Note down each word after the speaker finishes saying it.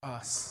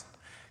Us.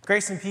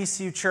 Grace and peace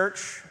to you,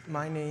 church.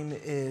 My name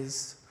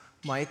is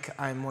Mike.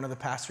 I'm one of the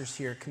pastors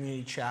here at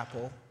Community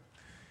Chapel.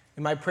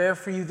 And my prayer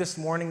for you this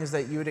morning is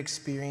that you would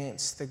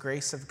experience the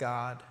grace of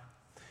God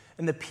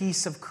and the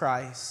peace of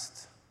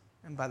Christ,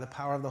 and by the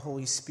power of the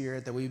Holy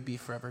Spirit that we would be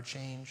forever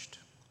changed.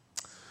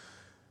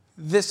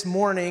 This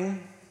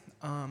morning,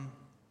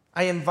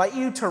 I invite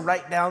you to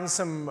write down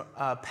some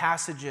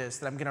passages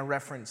that I'm going to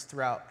reference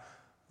throughout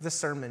the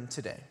sermon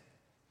today.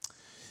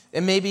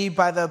 And maybe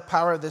by the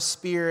power of the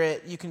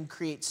Spirit, you can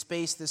create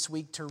space this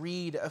week to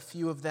read a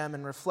few of them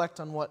and reflect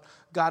on what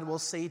God will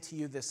say to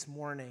you this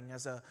morning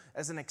as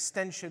an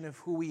extension of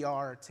who we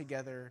are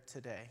together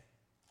today.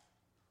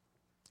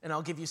 And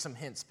I'll give you some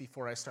hints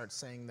before I start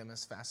saying them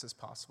as fast as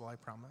possible, I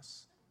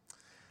promise.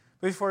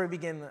 But before we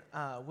begin,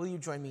 will you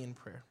join me in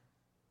prayer?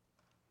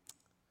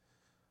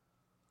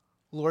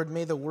 Lord,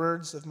 may the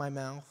words of my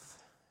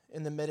mouth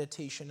and the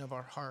meditation of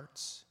our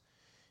hearts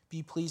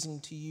be pleasing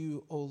to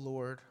you, O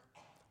Lord,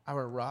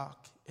 our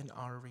rock and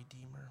our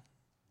Redeemer.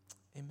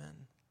 Amen.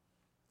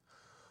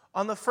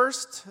 On the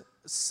first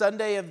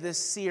Sunday of this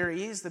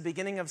series, the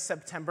beginning of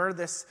September,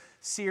 this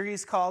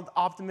series called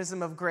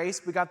Optimism of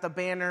Grace, we got the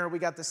banner, we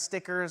got the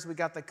stickers, we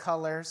got the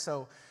color,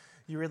 so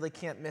you really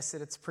can't miss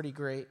it. It's pretty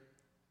great.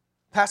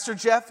 Pastor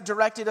Jeff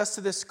directed us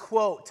to this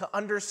quote to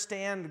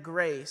understand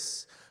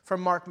grace from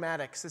Mark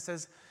Maddox. It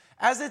says,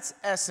 "As its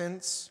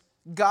essence,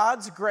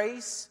 God's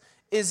grace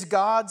is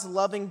God's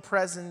loving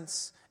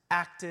presence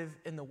active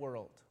in the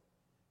world."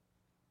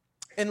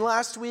 And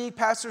last week,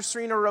 Pastor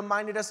Serena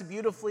reminded us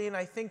beautifully, and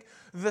I think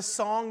the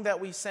song that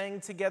we sang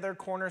together,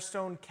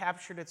 Cornerstone,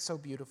 captured it so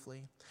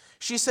beautifully.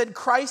 She said,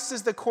 Christ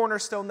is the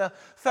cornerstone, the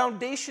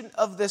foundation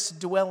of this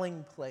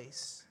dwelling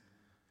place.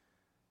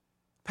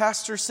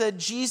 Pastor said,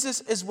 Jesus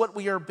is what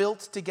we are built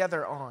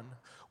together on,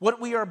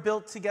 what we are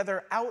built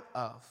together out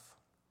of.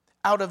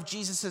 Out of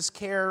Jesus'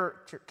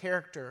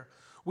 character,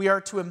 we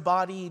are to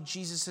embody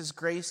Jesus'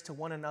 grace to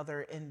one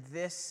another, and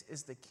this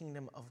is the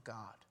kingdom of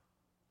God.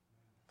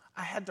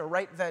 I had to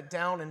write that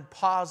down and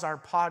pause our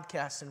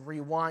podcast and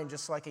rewind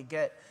just so I could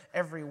get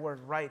every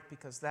word right,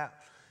 because I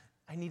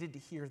needed to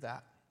hear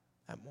that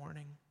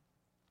morning.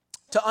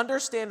 To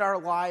understand our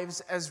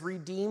lives as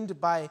redeemed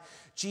by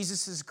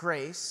Jesus'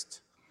 grace,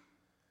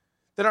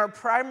 then our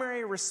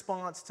primary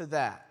response to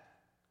that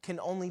can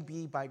only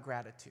be by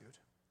gratitude.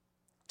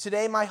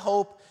 Today, my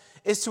hope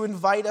is to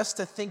invite us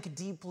to think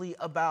deeply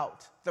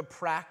about the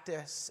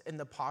practice and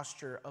the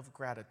posture of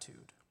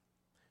gratitude.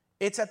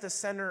 It's at the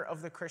center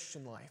of the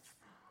Christian life.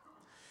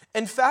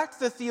 In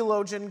fact, the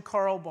theologian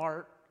Karl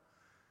Barth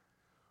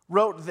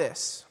wrote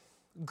this: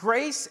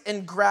 grace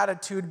and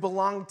gratitude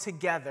belong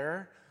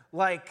together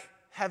like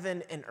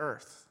heaven and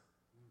earth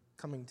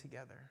coming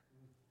together.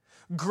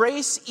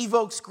 Grace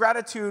evokes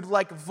gratitude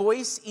like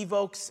voice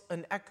evokes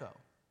an echo.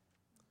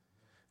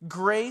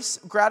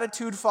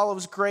 Gratitude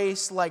follows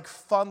grace like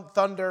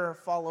thunder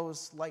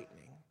follows lightning.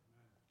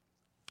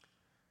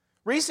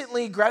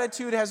 Recently,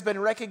 gratitude has been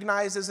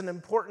recognized as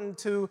important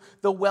to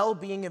the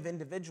well-being of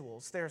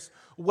individuals. There's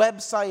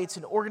websites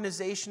and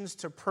organizations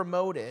to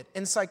promote it,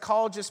 and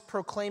psychologists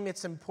proclaim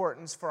its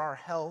importance for our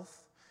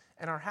health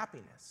and our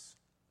happiness.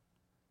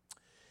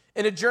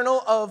 In a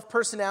journal of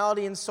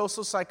personality and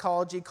social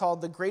psychology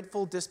called The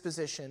Grateful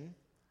Disposition,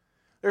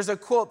 there's a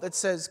quote that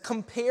says,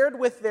 compared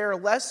with their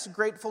less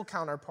grateful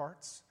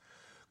counterparts,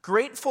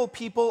 grateful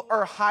people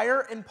are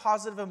higher in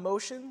positive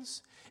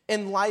emotions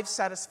and life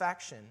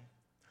satisfaction,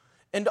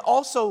 and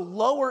also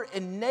lower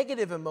in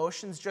negative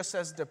emotions, just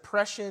as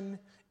depression,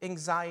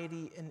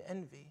 anxiety, and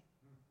envy.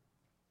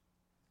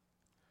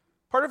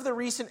 Part of the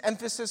recent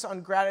emphasis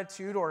on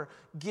gratitude or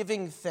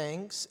giving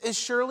thanks is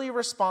surely a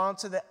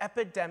response to the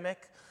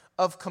epidemic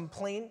of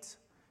complaint,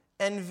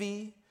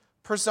 envy,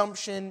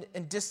 presumption,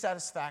 and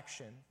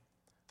dissatisfaction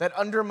that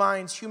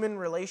undermines human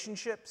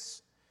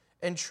relationships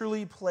and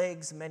truly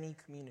plagues many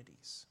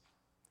communities.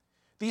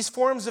 These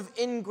forms of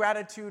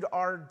ingratitude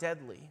are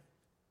deadly.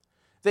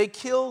 They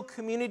kill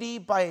community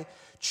by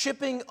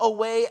chipping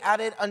away at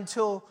it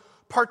until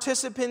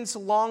participants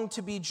long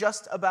to be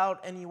just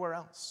about anywhere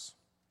else.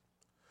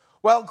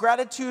 While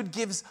gratitude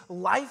gives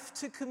life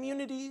to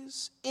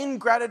communities,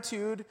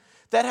 ingratitude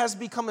that has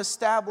become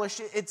established,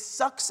 it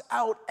sucks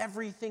out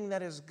everything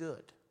that is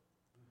good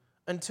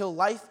until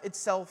life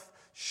itself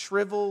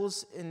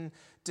shrivels and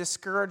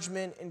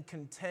discouragement and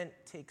content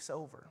takes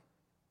over.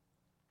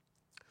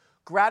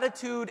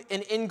 Gratitude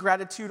and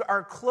ingratitude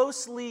are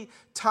closely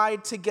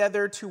tied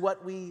together to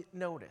what we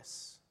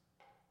notice.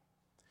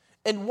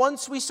 And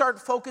once we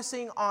start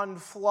focusing on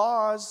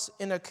flaws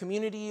in a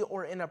community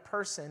or in a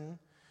person,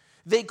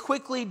 they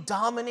quickly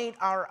dominate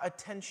our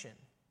attention.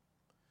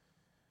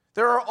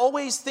 There are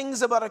always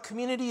things about a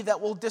community that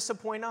will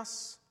disappoint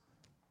us.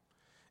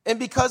 And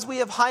because we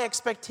have high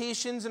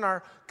expectations and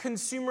our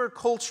consumer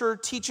culture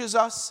teaches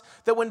us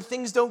that when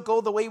things don't go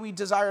the way we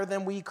desire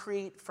them, we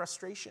create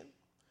frustration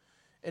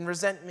and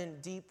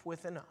resentment deep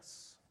within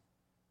us.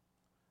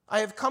 I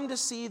have come to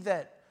see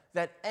that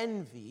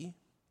envy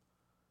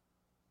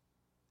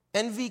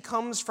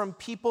comes from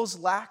people's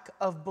lack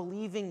of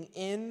believing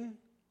in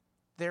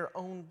their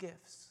own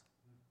gifts.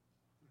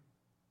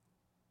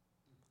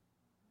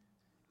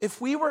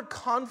 If we were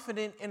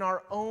confident in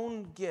our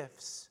own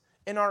gifts,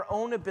 in our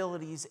own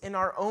abilities, in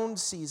our own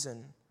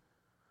season,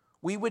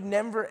 we would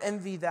never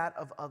envy that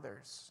of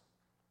others.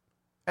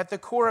 At the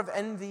core of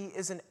envy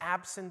is an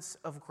absence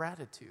of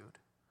gratitude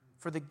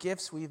for the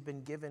gifts we've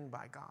been given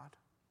by God.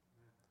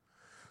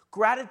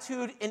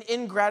 Gratitude and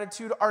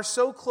ingratitude are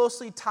so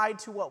closely tied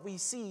to what we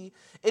see.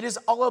 It is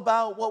all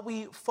about what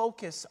we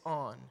focus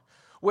on,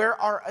 where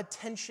our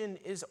attention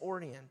is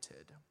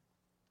oriented.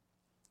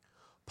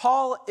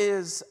 Paul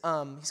is,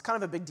 he's kind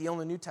of a big deal in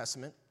the New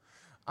Testament.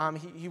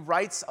 He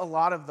writes a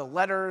lot of the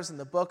letters and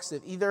the books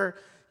that either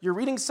you're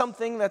reading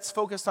something that's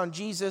focused on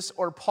Jesus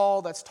or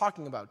Paul that's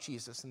talking about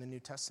Jesus in the New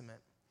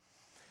Testament.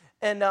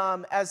 And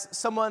as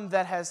someone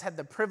that has had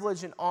the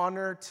privilege and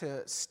honor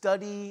to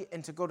study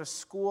and to go to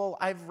school,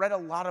 I've read a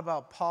lot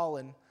about Paul.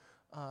 And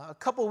a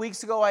couple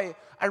weeks ago,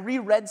 I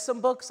reread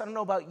some books. I don't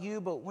know about you,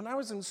 but when I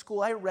was in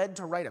school, I read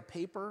to write a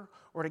paper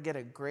or to get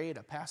a grade,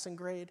 a passing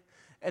grade.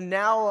 And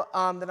now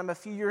that I'm a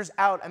few years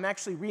out, I'm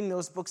actually reading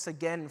those books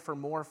again for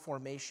more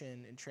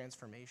formation and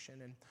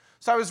transformation. And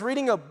so I was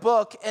reading a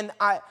book, and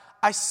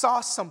I saw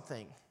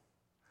something.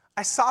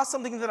 I saw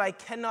something that I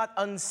cannot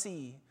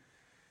unsee.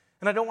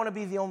 And I don't want to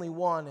be the only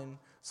one, and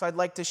so I'd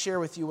like to share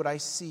with you what I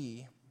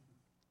see.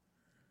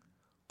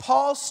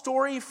 Paul's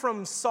story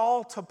from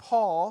Saul to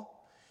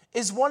Paul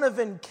is one of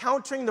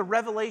encountering the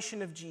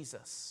revelation of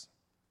Jesus.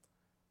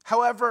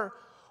 However,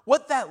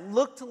 what that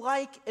looked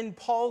like in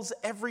Paul's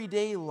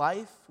everyday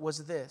life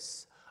was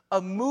this: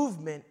 a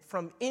movement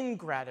from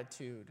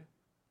ingratitude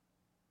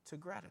to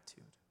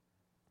gratitude.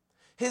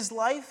 His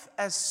life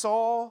as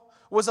Saul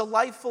was a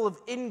life full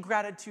of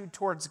ingratitude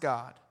towards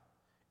God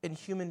and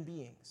human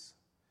beings.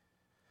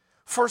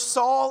 For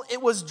Saul,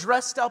 it was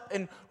dressed up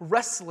in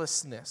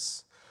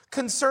restlessness,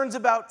 concerns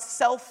about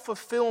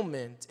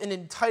self-fulfillment and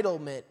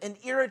entitlement, and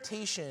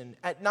irritation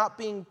at not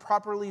being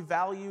properly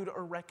valued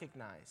or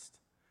recognized.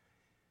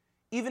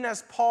 Even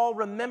as Paul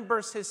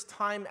remembers his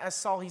time as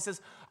Saul, he says,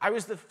 "I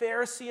was the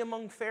Pharisee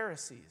among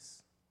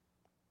Pharisees."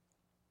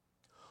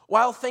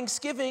 While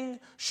thanksgiving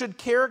should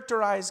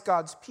characterize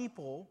God's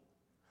people,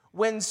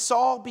 when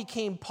Saul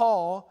became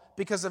Paul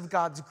because of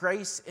God's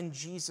grace in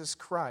Jesus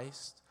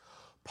Christ,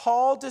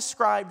 Paul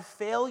described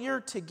failure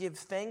to give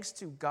thanks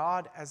to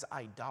God as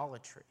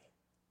idolatry.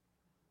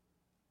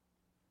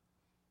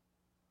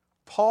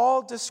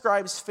 Paul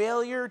describes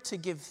failure to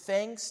give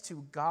thanks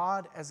to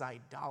God as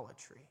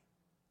idolatry.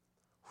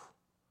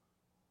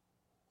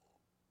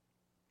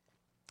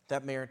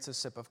 That merits a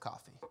sip of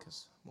coffee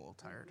because I'm a little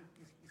tired.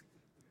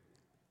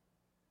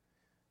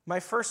 My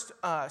first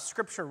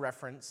scripture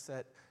reference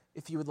that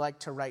if you would like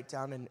to write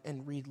down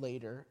and read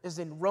later is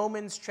in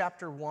Romans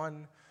chapter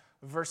 1,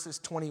 verses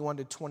 21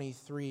 to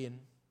 23, and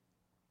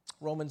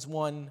Romans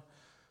 1,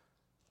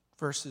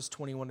 verses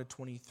 21 to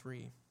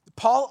 23.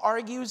 Paul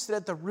argues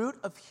that the root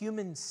of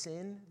human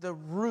sin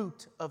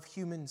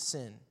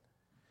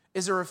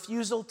is a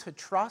refusal to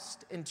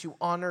trust and to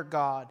honor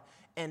God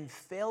and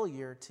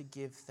failure to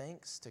give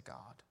thanks to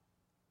God.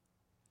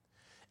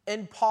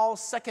 In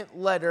Paul's second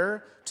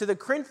letter to the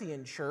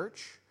Corinthian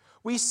church,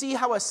 we see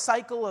how a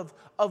cycle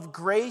of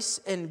grace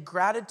and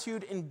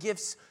gratitude and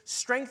gifts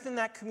strengthen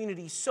that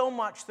community so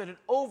much that it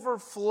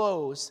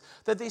overflows,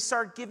 that they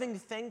start giving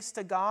thanks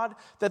to God,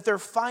 that their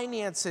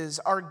finances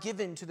are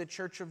given to the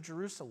church of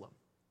Jerusalem,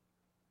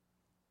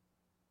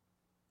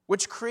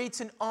 which creates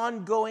an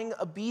ongoing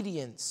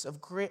obedience of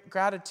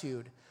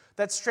gratitude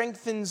that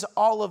strengthens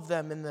all of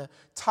them in the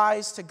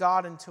ties to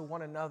God and to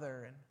one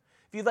another. And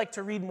if you'd like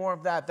to read more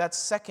of that,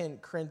 that's 2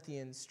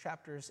 Corinthians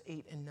chapters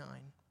 8 and 9.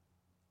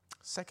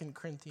 2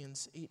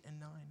 Corinthians 8 and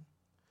 9.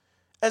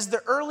 As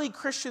the early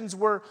Christians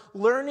were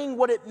learning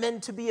what it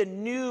meant to be a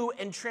new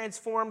and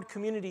transformed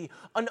community,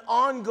 an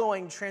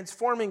ongoing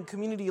transforming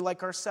community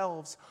like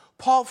ourselves,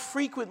 Paul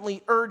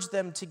frequently urged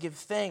them to give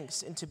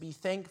thanks and to be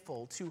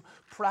thankful, to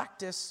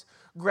practice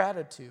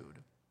gratitude.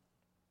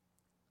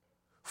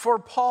 For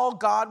Paul,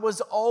 God was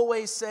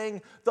always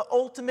saying the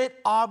ultimate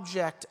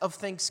object of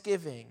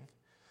thanksgiving.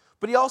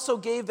 But he also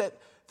gave that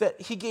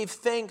he gave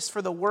thanks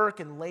for the work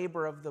and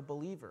labor of the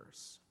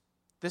believers.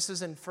 This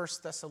is in 1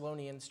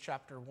 Thessalonians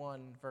chapter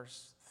 1,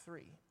 verse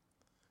 3.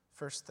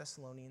 1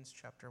 Thessalonians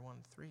chapter 1,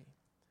 3.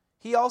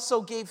 He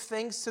also gave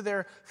thanks to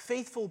their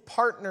faithful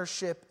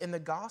partnership in the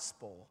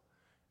gospel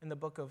in the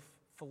book of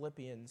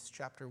Philippians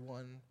chapter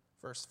 1,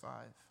 verse 5.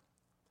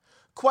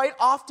 Quite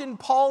often,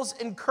 Paul's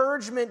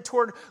encouragement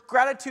toward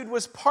gratitude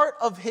was part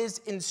of his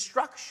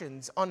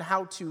instructions on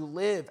how to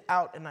live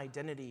out an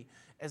identity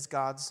as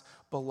God's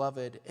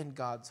beloved and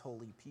God's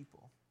holy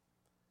people,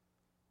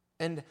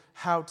 and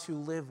how to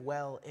live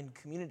well in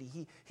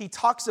community. He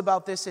talks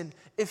about this in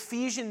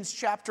Ephesians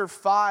chapter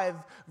 5,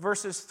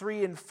 verses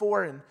 3 and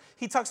 4, and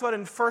he talks about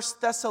in 1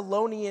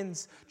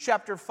 Thessalonians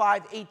chapter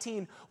 5,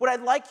 18. What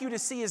I'd like you to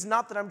see is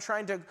not that I'm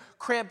trying to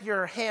cramp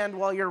your hand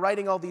while you're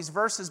writing all these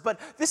verses, but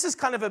this is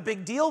kind of a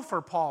big deal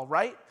for Paul,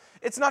 right?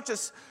 It's not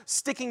just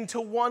sticking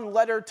to one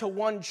letter to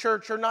one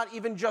church, or not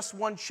even just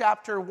one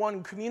chapter,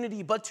 one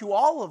community, but to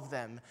all of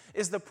them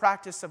is the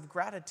practice of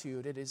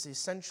gratitude. It is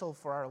essential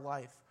for our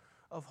life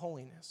of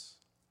holiness.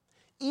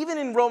 Even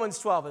in Romans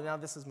 12, and now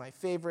this is my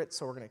favorite,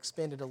 so we're going to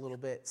expand it a little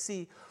bit.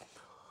 See,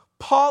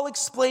 Paul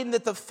explained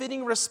that the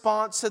fitting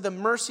response to the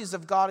mercies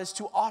of God is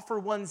to offer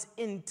one's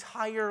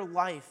entire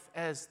life,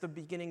 as the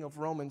beginning of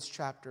Romans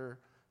chapter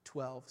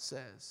 12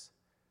 says.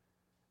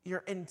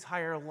 Your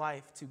entire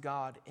life to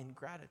God in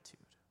gratitude.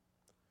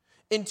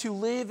 And to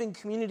live in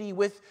community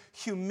with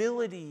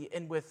humility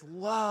and with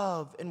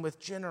love and with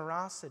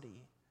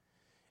generosity.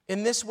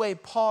 In this way,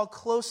 Paul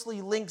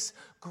closely links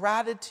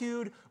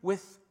gratitude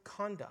with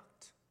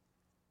conduct.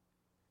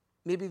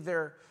 Maybe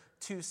they're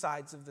two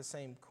sides of the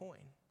same coin.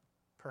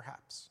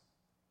 Perhaps.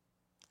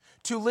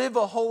 To live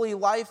a holy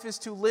life is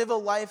to live a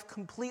life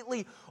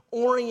completely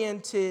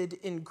oriented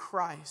in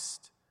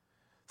Christ.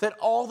 That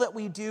all that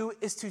we do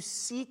is to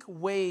seek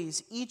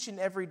ways each and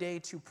every day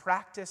to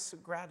practice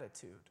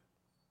gratitude.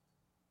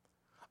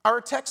 Our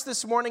text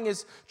this morning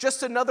is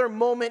just another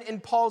moment in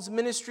Paul's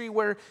ministry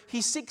where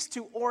he seeks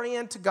to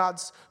orient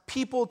God's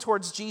people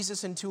towards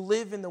Jesus and to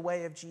live in the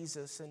way of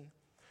Jesus. And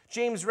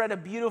James read a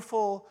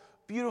beautiful,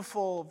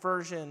 beautiful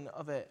version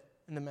of it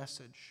in the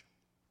Message.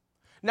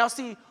 Now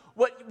see,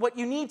 what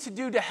you need to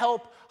do to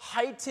help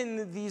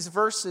heighten these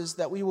verses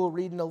that we will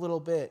read in a little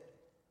bit.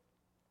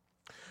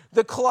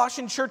 The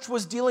Colossian church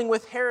was dealing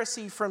with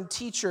heresy from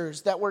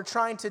teachers that were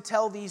trying to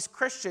tell these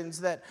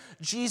Christians that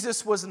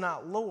Jesus was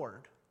not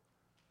Lord.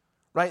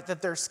 Right?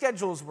 That their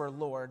schedules were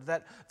Lord,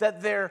 that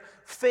their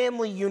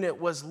family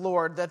unit was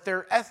Lord, that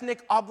their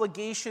ethnic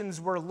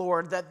obligations were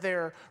Lord, that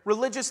their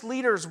religious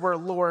leaders were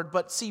Lord.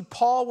 But see,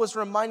 Paul was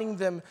reminding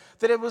them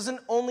that it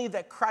wasn't only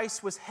that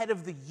Christ was head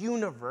of the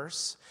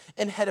universe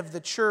and head of the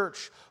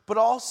church, but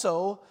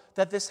also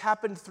that this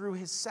happened through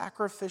his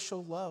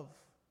sacrificial love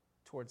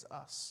towards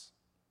us.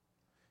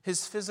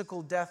 His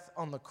physical death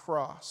on the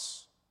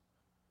cross.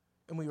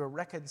 And we were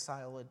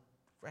reconciled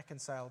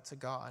to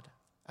God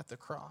at the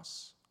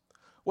cross.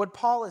 What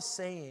Paul is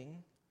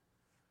saying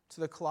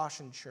to the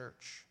Colossian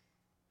church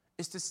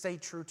is to stay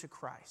true to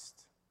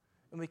Christ.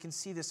 And we can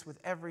see this with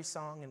every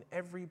song and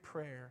every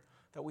prayer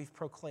that we've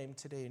proclaimed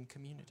today in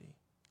community.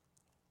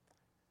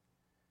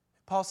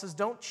 Paul says,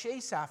 don't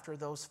chase after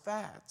those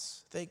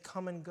fads. They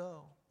come and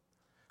go.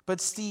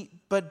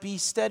 But be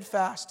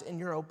steadfast in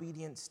your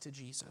obedience to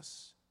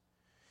Jesus.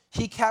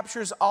 He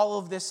captures all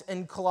of this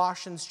in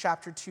Colossians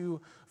chapter 2,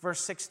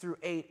 verse 6 through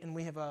 8. And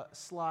we have a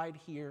slide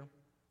here.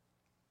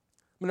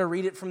 I'm going to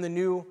read it from the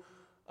New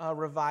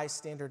Revised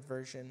Standard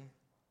Version.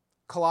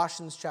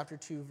 Colossians chapter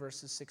 2,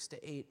 verses 6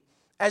 to 8.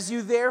 As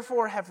you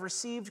therefore have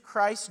received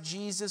Christ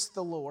Jesus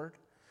the Lord,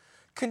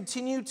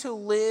 continue to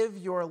live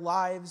your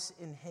lives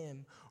in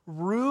him,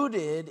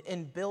 rooted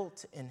and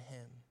built in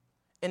him,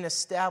 and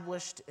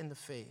established in the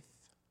faith,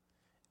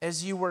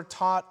 as you were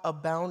taught,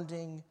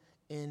 abounding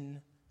in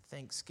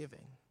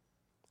thanksgiving.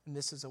 And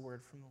this is a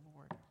word from the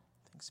Lord.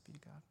 Thanks be to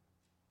God.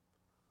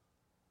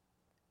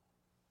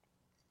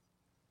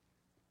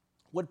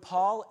 What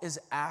Paul is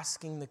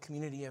asking the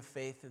community of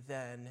faith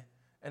then,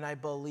 and I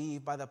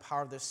believe by the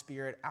power of the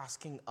Spirit,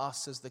 asking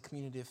us as the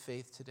community of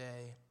faith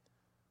today,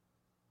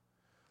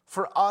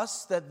 for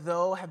us that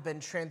though have been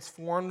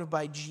transformed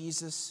by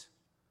Jesus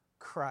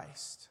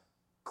Christ,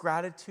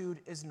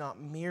 gratitude is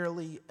not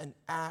merely an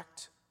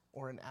act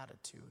or an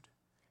attitude.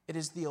 It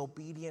is the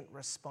obedient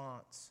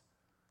response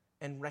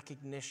and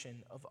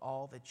recognition of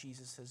all that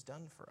Jesus has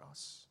done for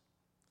us.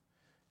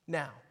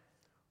 Now,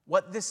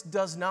 what this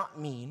does not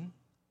mean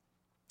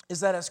is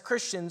that as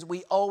Christians,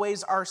 we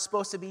always are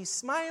supposed to be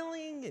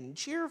smiling and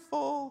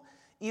cheerful,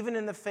 even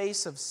in the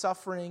face of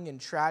suffering and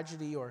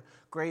tragedy or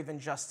grave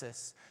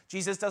injustice.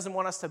 Jesus doesn't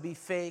want us to be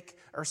fake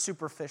or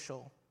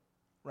superficial,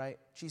 right?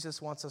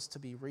 Jesus wants us to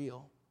be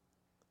real.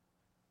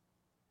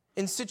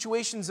 In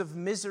situations of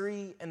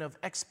misery and of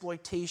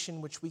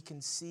exploitation, which we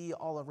can see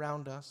all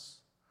around us,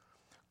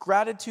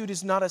 gratitude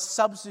is not a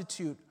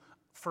substitute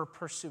for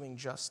pursuing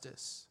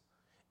justice.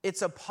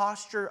 It's a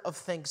posture of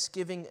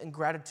thanksgiving and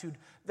gratitude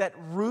that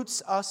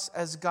roots us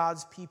as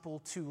God's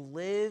people to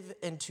live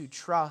and to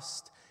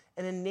trust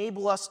and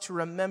enable us to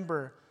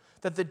remember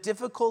that the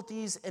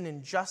difficulties and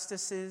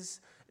injustices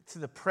to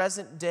the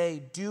present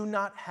day do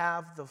not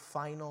have the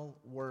final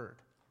word.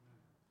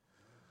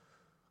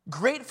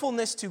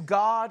 Gratefulness to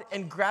God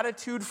and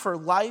gratitude for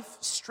life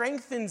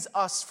strengthens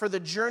us for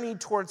the journey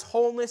towards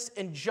wholeness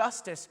and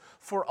justice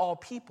for all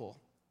people.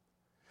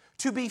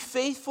 To be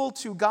faithful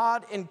to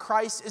God in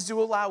Christ is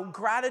to allow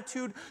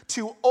gratitude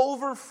to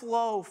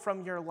overflow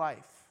from your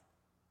life.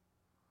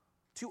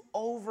 To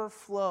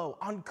overflow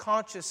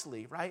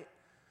unconsciously, right?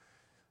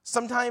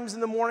 Sometimes in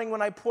the morning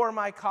when I pour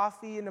my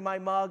coffee into my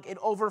mug, it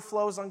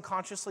overflows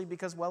unconsciously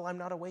because, well, I'm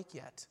not awake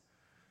yet.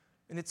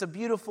 And it's a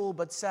beautiful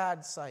but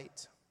sad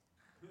sight.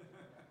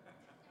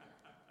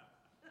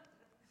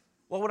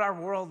 What would our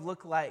world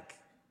look like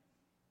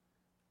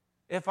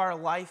if our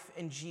life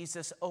in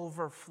Jesus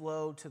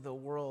overflowed to the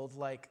world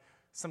like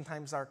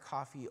sometimes our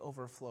coffee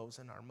overflows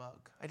in our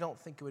mug. I don't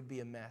think it would be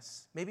a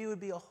mess. Maybe it would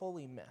be a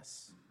holy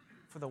mess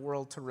for the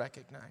world to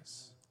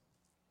recognize.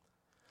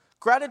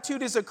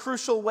 Gratitude is a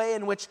crucial way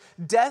in which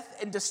death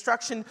and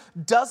destruction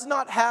does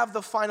not have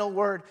the final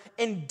word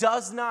and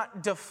does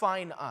not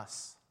define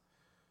us.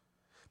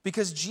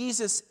 Because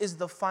Jesus is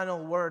the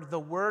final word, the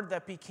word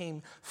that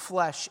became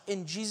flesh.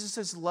 And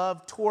Jesus'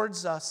 love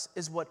towards us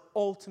is what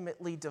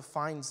ultimately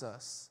defines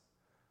us.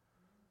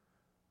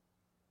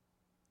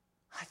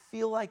 I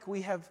feel like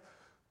we have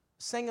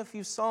sang a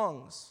few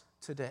songs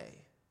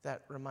today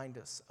that remind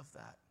us of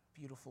that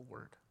beautiful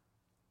word.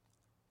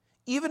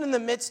 Even in the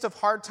midst of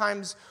hard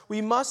times,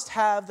 we must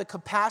have the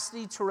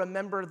capacity to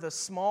remember the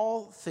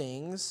small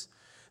things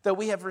that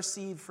we have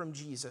received from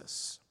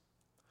Jesus.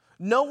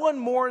 No one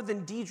more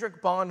than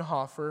Dietrich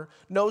Bonhoeffer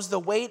knows the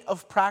weight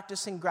of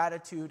practicing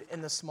gratitude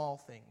in the small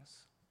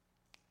things.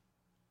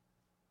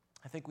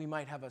 I think we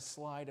might have a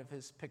slide of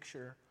his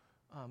picture.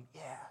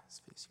 His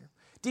face here.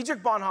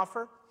 Dietrich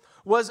Bonhoeffer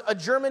was a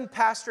German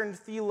pastor and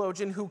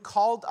theologian who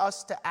called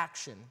us to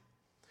action.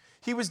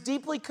 He was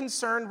deeply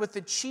concerned with the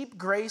cheap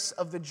grace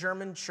of the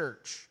German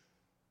church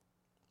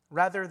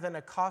rather than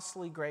a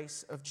costly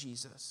grace of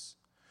Jesus.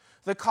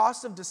 The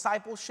cost of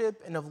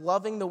discipleship and of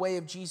loving the way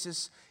of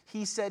Jesus,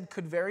 he said,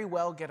 could very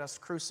well get us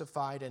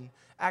crucified and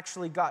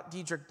actually got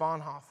Dietrich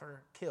Bonhoeffer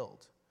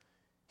killed.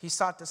 He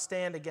sought to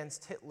stand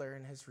against Hitler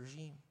and his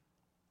regime.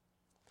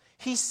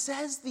 He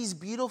says these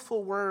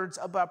beautiful words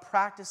about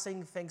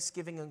practicing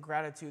thanksgiving and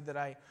gratitude that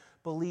I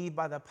believe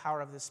by the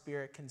power of the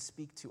Spirit can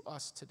speak to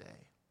us today.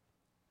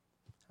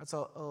 That's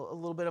a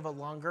little bit of a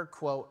longer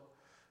quote.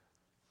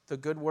 The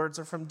good words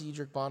are from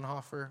Dietrich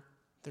Bonhoeffer.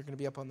 They're going to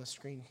be up on the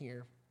screen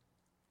here.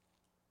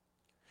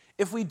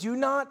 If we do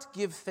not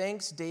give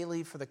thanks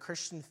daily for the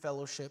Christian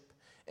fellowship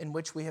in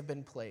which we have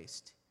been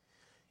placed,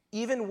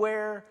 even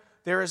where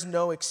there is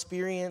no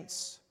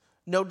experience,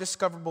 no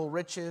discoverable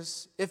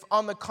riches, if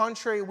on the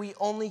contrary we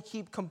only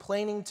keep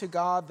complaining to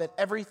God that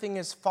everything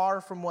is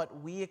far from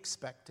what we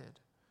expected,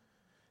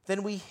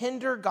 then we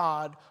hinder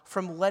God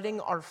from letting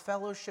our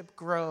fellowship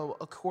grow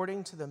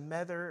according to the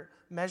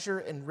measure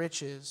and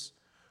riches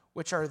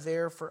which are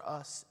there for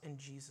us in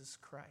Jesus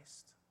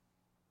Christ.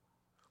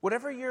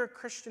 Whatever your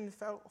Christian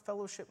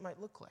fellowship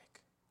might look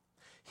like.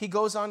 He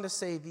goes on to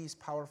say these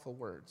powerful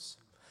words.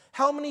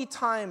 How many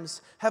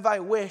times have I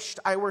wished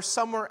I were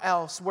somewhere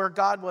else where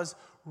God was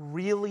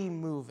really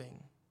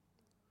moving?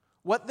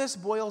 What this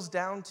boils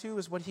down to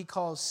is what he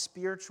calls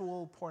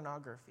spiritual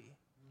pornography.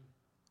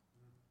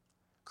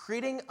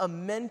 Creating a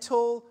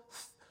mental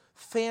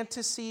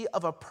fantasy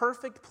of a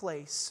perfect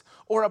place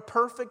or a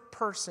perfect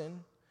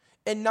person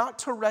and not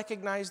to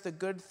recognize the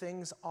good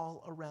things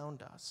all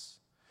around us.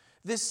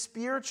 This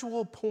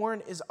spiritual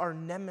porn is our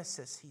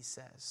nemesis, he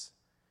says.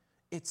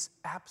 It's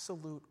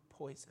absolute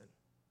poison.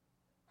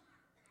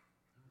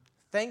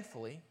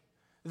 Thankfully,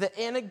 the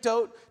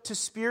antidote to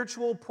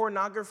spiritual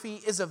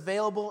pornography is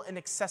available and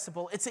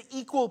accessible. It's an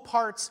equal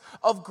parts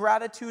of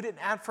gratitude and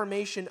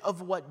affirmation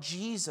of what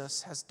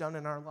Jesus has done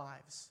in our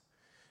lives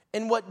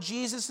and what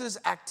Jesus'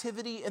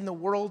 activity in the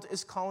world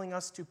is calling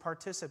us to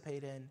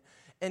participate in.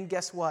 And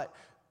guess what?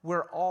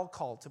 We're all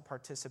called to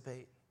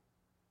participate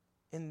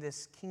in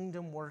this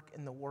kingdom work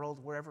in the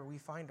world wherever we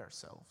find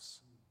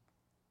ourselves.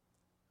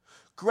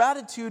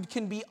 Gratitude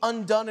can be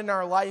undone in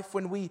our life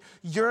when we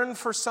yearn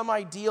for some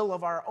ideal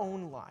of our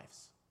own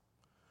lives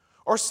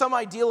or some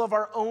ideal of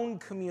our own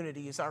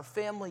communities, our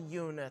family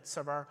units,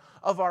 of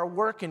our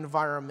work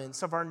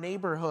environments, of our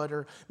neighborhood,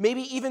 or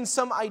maybe even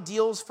some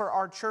ideals for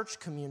our church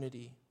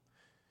community.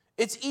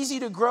 It's easy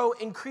to grow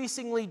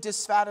increasingly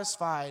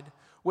dissatisfied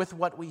with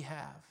what we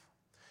have.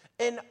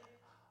 And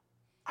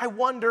I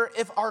wonder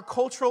if our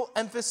cultural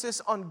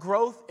emphasis on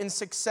growth and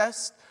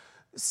success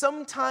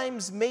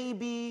sometimes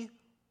maybe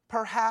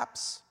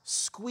perhaps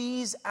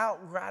squeeze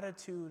out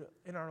gratitude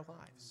in our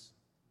lives.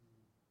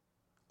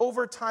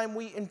 Over time,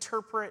 we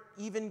interpret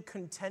even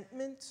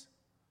contentment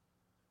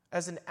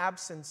as an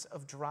absence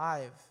of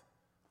drive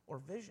or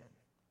vision.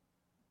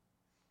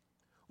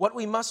 What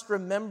we must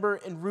remember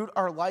and root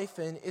our life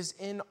in is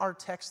in our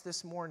text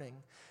this morning,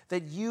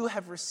 that you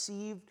have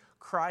received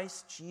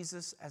Christ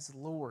Jesus as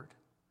Lord,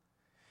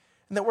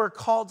 and that we're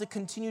called to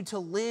continue to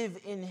live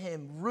in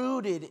him,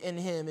 rooted in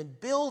him, and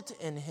built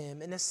in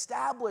him, and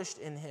established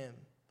in him,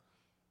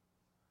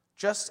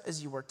 just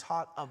as you were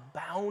taught,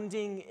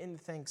 abounding in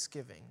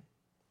thanksgiving.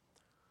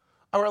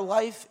 Our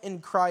life in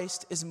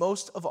Christ is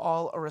most of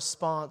all a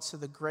response to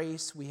the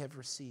grace we have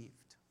received.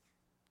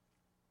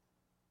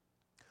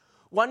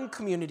 One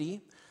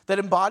community that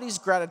embodies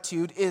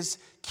gratitude is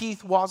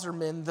Keith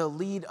Wasserman, the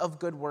lead of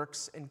Good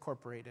Works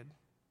Incorporated,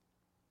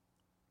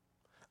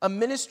 a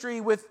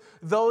ministry with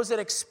those that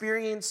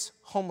experience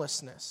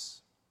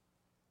homelessness.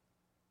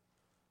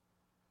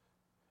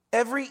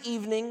 Every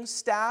evening,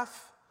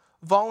 staff,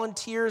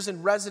 volunteers,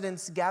 and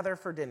residents gather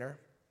for dinner,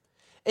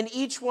 and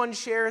each one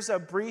shares a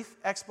brief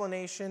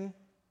explanation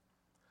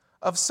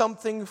of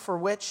something for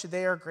which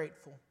they are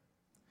grateful.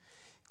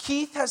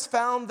 Keith has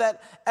found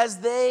that as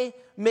they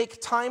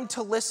make time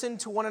to listen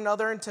to one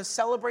another and to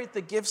celebrate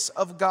the gifts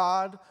of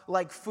God,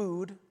 like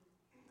food,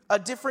 a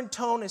different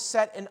tone is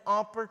set and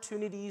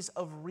opportunities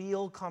of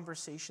real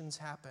conversations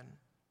happen.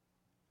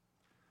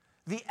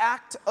 The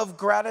act of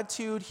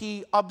gratitude,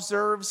 he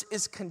observes,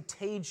 is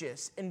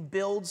contagious and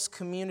builds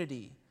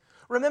community.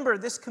 Remember,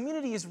 this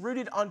community is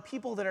rooted on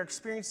people that are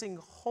experiencing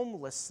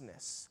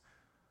homelessness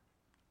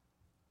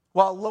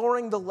while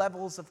lowering the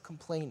levels of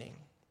complaining.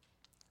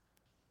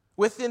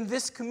 Within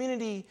this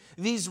community,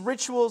 these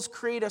rituals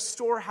create a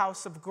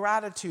storehouse of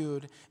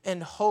gratitude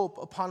and hope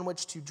upon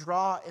which to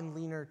draw in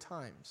leaner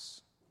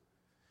times.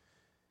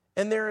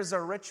 And there is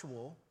a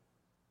ritual,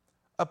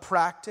 a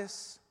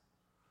practice,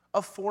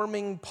 a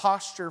forming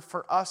posture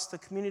for us, the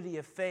community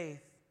of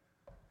faith,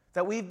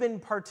 that we've been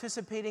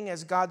participating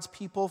as God's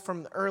people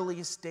from the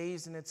earliest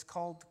days, and it's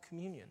called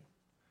communion,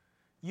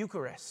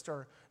 Eucharist,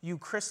 or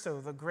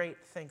Eucharisto, the great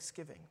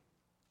thanksgiving.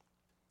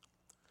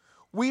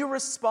 We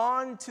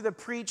respond to the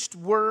preached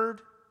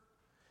word,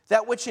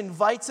 that which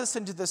invites us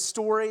into the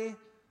story.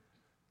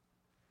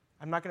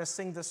 I'm not going to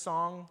sing the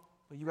song,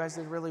 but you guys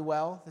did really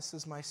well. This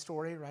is my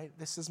story, right?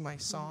 This is my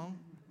song.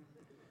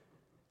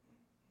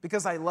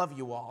 Because I love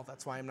you all,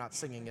 that's why I'm not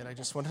singing it. I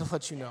just wanted to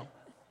let you know.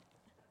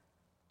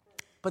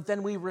 But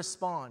then we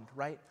respond,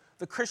 right?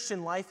 The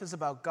Christian life is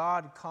about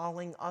God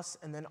calling us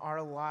and then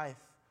our life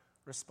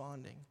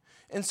responding.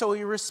 And so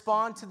we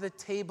respond to the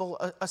table,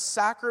 a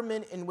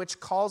sacrament in which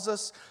calls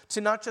us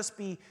to not just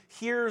be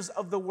hearers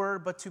of the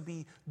word, but to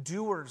be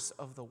doers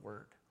of the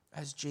word,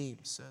 as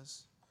James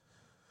says.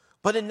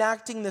 But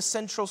enacting the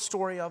central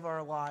story of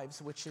our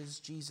lives, which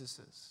is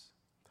Jesus's.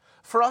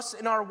 For us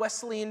in our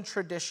Wesleyan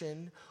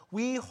tradition,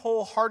 we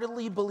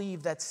wholeheartedly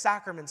believe that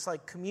sacraments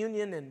like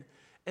communion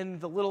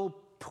and the little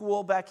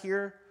pool back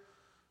here,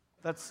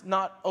 that's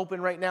not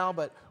open right now,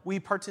 but we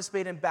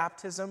participate in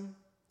baptism.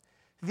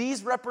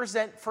 These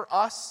represent for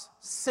us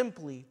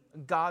simply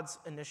God's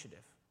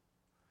initiative.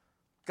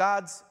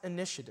 God's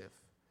initiative.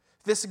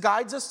 This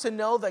guides us to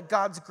know that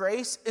God's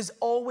grace is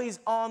always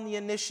on the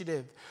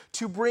initiative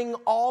to bring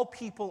all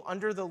people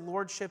under the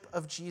lordship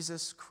of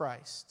Jesus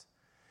Christ.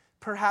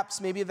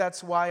 Perhaps maybe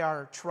that's why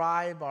our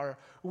tribe, our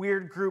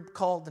weird group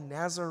called the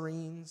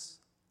Nazarenes,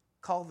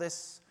 call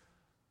this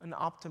an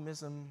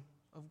optimism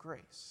of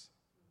grace.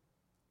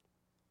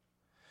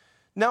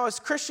 Now, as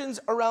Christians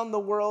around the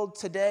world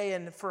today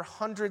and for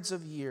hundreds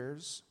of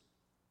years,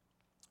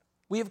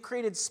 we have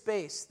created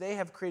space. They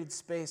have created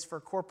space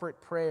for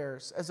corporate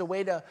prayers as a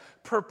way to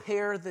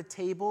prepare the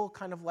table,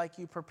 kind of like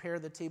you prepare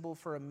the table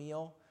for a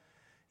meal.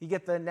 You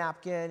get the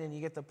napkin and you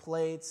get the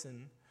plates,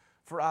 and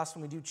for us,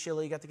 when we do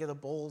chili, you got to get the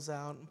bowls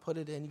out and put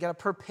it in. You got to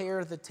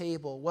prepare the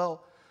table.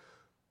 Well,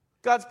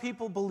 God's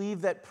people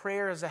believe that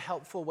prayer is a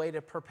helpful way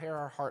to prepare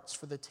our hearts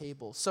for the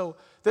table. So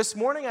this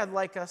morning, I'd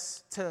like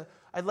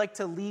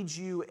to lead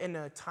you in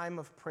a time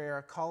of prayer,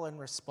 a call and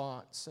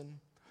response. And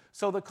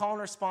so the call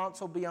and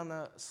response will be on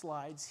the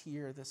slides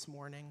here this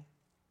morning.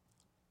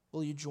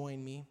 Will you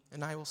join me?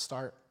 And I will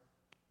start.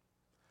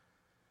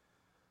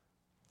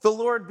 The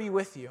Lord be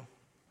with you.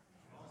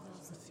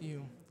 With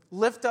you.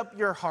 Lift up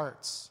your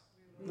hearts.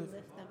 We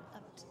lift them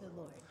up to the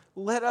Lord.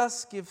 Let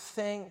us give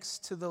thanks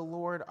to the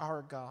Lord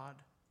our God.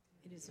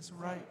 It is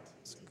right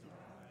to give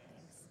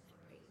thanks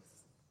and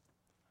praise.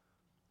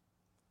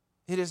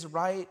 It is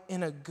right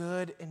and a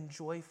good and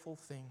joyful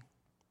thing,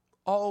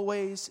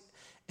 always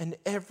and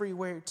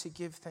everywhere to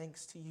give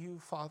thanks to you,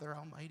 Father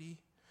Almighty,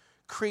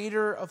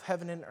 creator of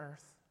heaven and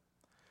earth.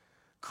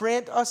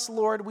 Grant us,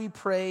 Lord, we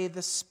pray,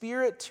 the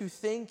spirit to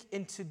think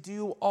and to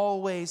do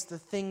always the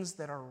things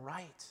that are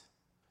right,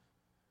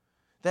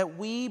 that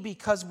we,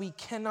 because we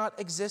cannot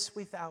exist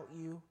without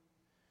you,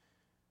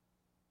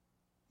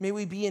 may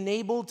we be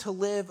enabled to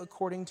live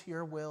according to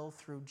your will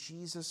through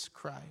Jesus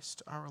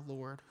Christ, our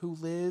Lord, who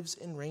lives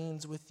and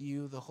reigns with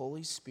you, the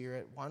Holy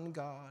Spirit, one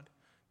God,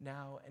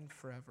 now and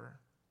forever.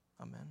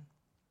 Amen.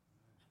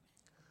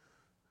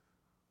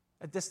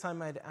 At this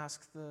time, I'd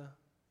ask the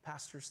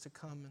pastors to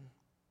come and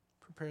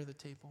prepare the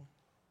table.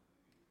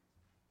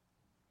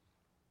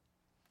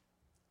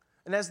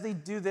 And as they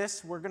do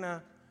this, we're going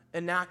to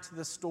enact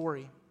the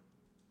story.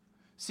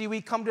 See,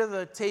 we come to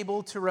the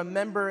table to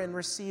remember and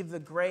receive the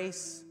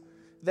grace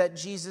that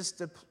Jesus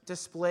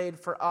displayed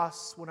for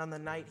us when on the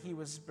night he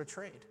was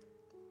betrayed.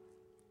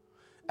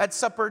 At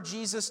supper,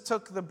 Jesus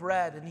took the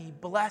bread and he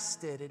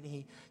blessed it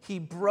and he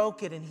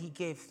broke it and he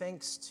gave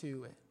thanks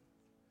to it.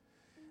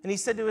 And he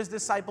said to his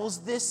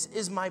disciples, "This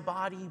is my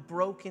body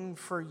broken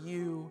for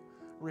you.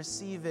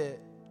 Receive it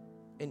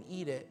and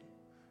eat it.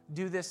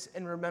 Do this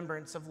in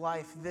remembrance of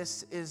life.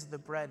 This is the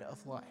bread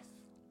of life."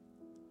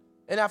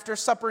 And after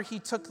supper, he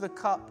took the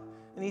cup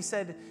and he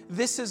said,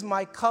 "This is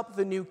my cup,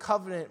 the new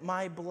covenant,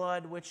 my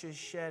blood which is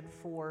shed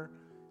for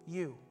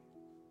you,"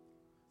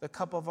 the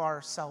cup of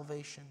our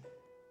salvation.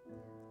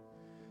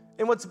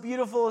 And what's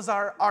beautiful is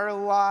our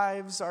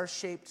lives are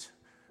shaped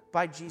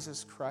by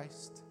Jesus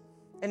Christ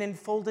and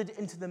enfolded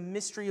into the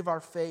mystery of our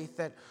faith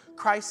that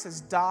Christ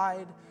has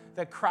died,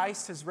 that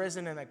Christ has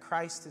risen, and that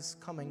Christ is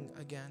coming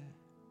again.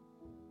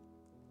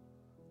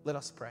 Let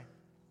us pray.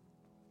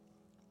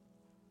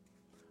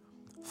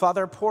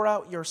 Father, pour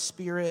out your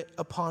Spirit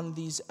upon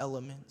these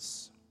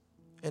elements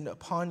and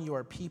upon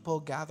your people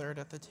gathered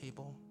at the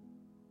table.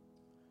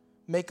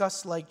 Make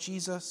us like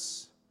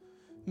Jesus.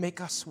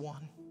 Make us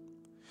one.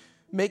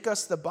 Make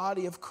us the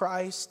body of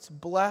Christ,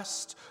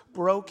 blessed,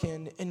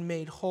 broken, and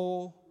made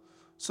whole,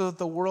 so that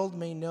the world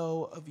may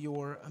know of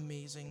your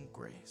amazing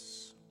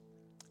grace.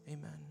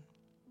 Amen.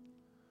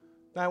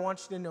 Now I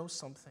want you to know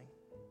something.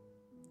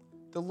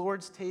 The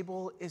Lord's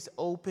table is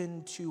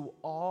open to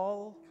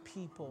all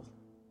people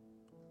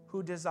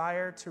who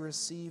desire to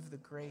receive the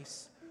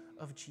grace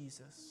of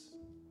Jesus.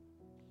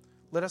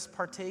 Let us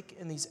partake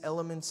in these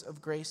elements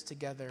of grace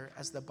together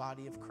as the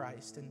body of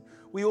Christ. And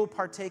we will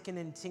partake in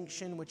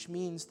intinction, which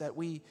means that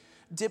we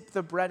dip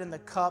the bread in the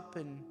cup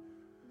and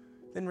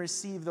then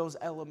receive those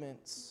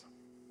elements.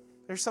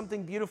 There's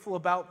something beautiful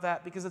about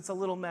that because it's a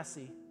little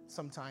messy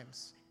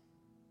sometimes,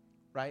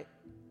 right?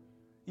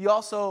 You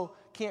also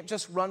can't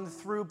just run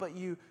through, but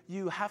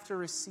you have to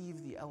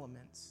receive the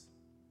elements.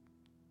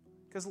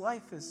 Because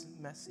life is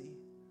messy.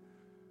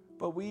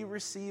 But we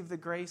receive the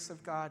grace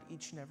of God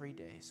each and every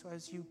day. So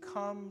as you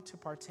come to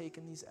partake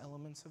in these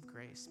elements of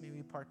grace, may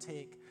we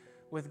partake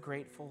with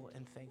grateful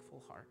and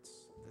thankful hearts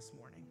this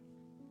morning.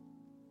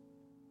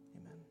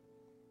 Amen.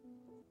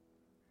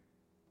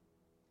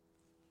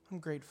 I'm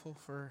grateful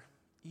for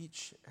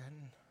each and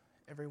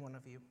every one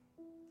of you.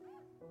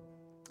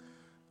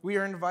 We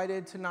are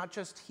invited to not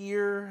just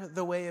hear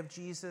the way of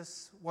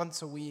Jesus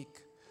once a week,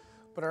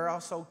 but are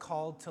also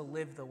called to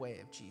live the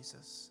way of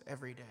Jesus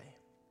every day.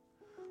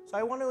 So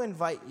I want to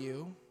invite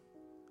you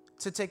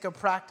to take a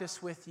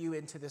practice with you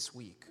into this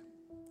week,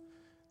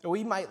 that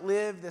we might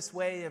live this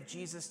way of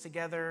Jesus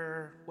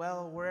together,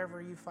 well,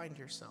 wherever you find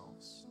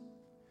yourselves.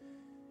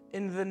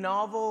 In the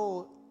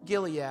novel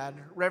Gilead,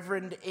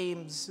 Reverend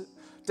Ames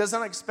does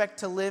not expect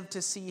to live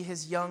to see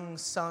his young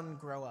son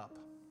grow up.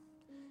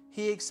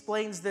 He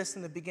explains this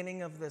in the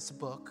beginning of this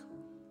book.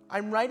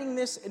 I'm writing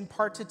this in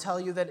part to tell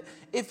you that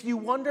if you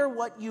wonder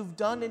what you've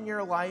done in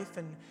your life,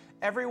 and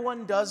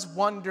everyone does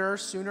wonder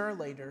sooner or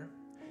later,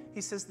 he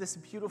says this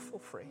beautiful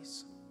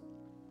phrase: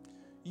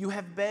 you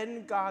have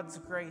been God's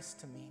grace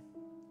to me,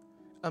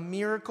 a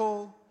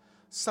miracle,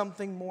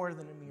 something more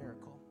than a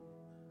miracle.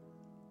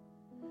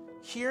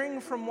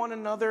 Hearing from one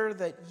another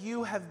that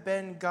you have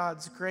been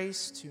God's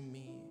grace to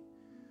me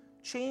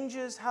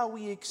changes how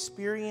we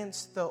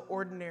experience the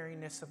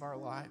ordinariness of our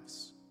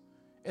lives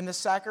and the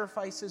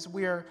sacrifices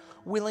we are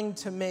willing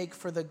to make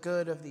for the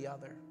good of the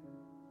other.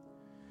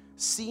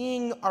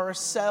 Seeing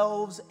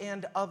ourselves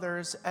and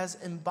others as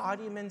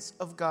embodiments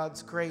of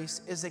God's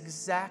grace is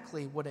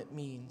exactly what it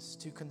means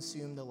to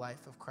consume the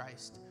life of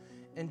Christ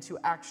and to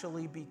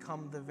actually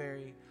become the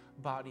very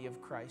body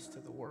of Christ to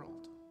the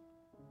world.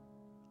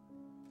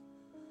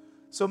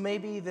 So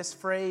maybe this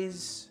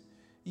phrase,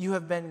 you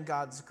have been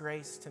God's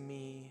grace to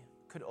me,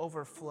 could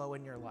overflow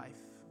in your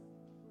life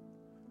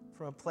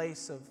from a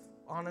place of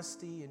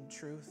honesty and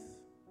truth.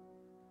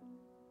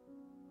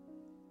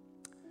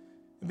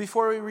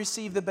 Before we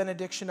receive the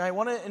benediction, I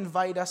want to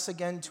invite us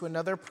again to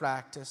another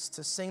practice,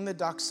 to sing the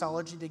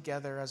doxology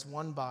together as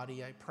one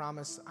body. I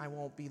promise I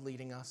won't be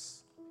leading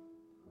us.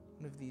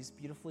 One of these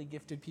beautifully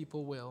gifted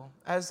people will,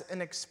 as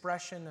an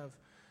expression of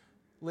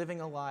living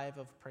a life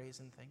of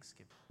praise and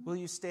thanksgiving. Will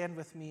you stand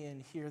with me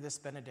and hear this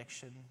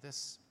benediction,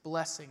 this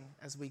blessing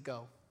as we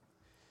go?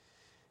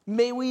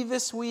 May we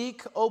this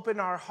week open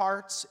our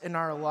hearts and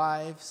our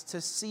lives to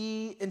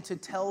see and to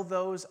tell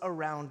those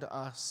around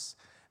us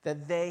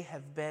that they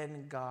have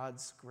been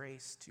God's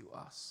grace to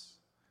us.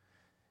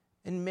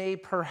 And may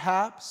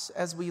perhaps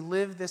as we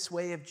live this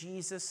way of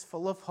Jesus,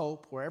 full of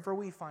hope, wherever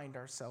we find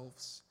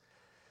ourselves,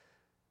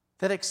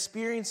 that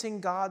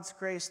experiencing God's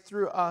grace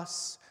through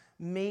us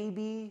may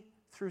be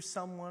through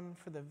someone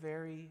for the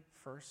very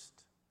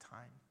first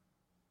time.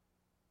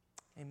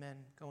 Amen.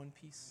 Go in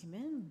peace.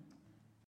 Amen.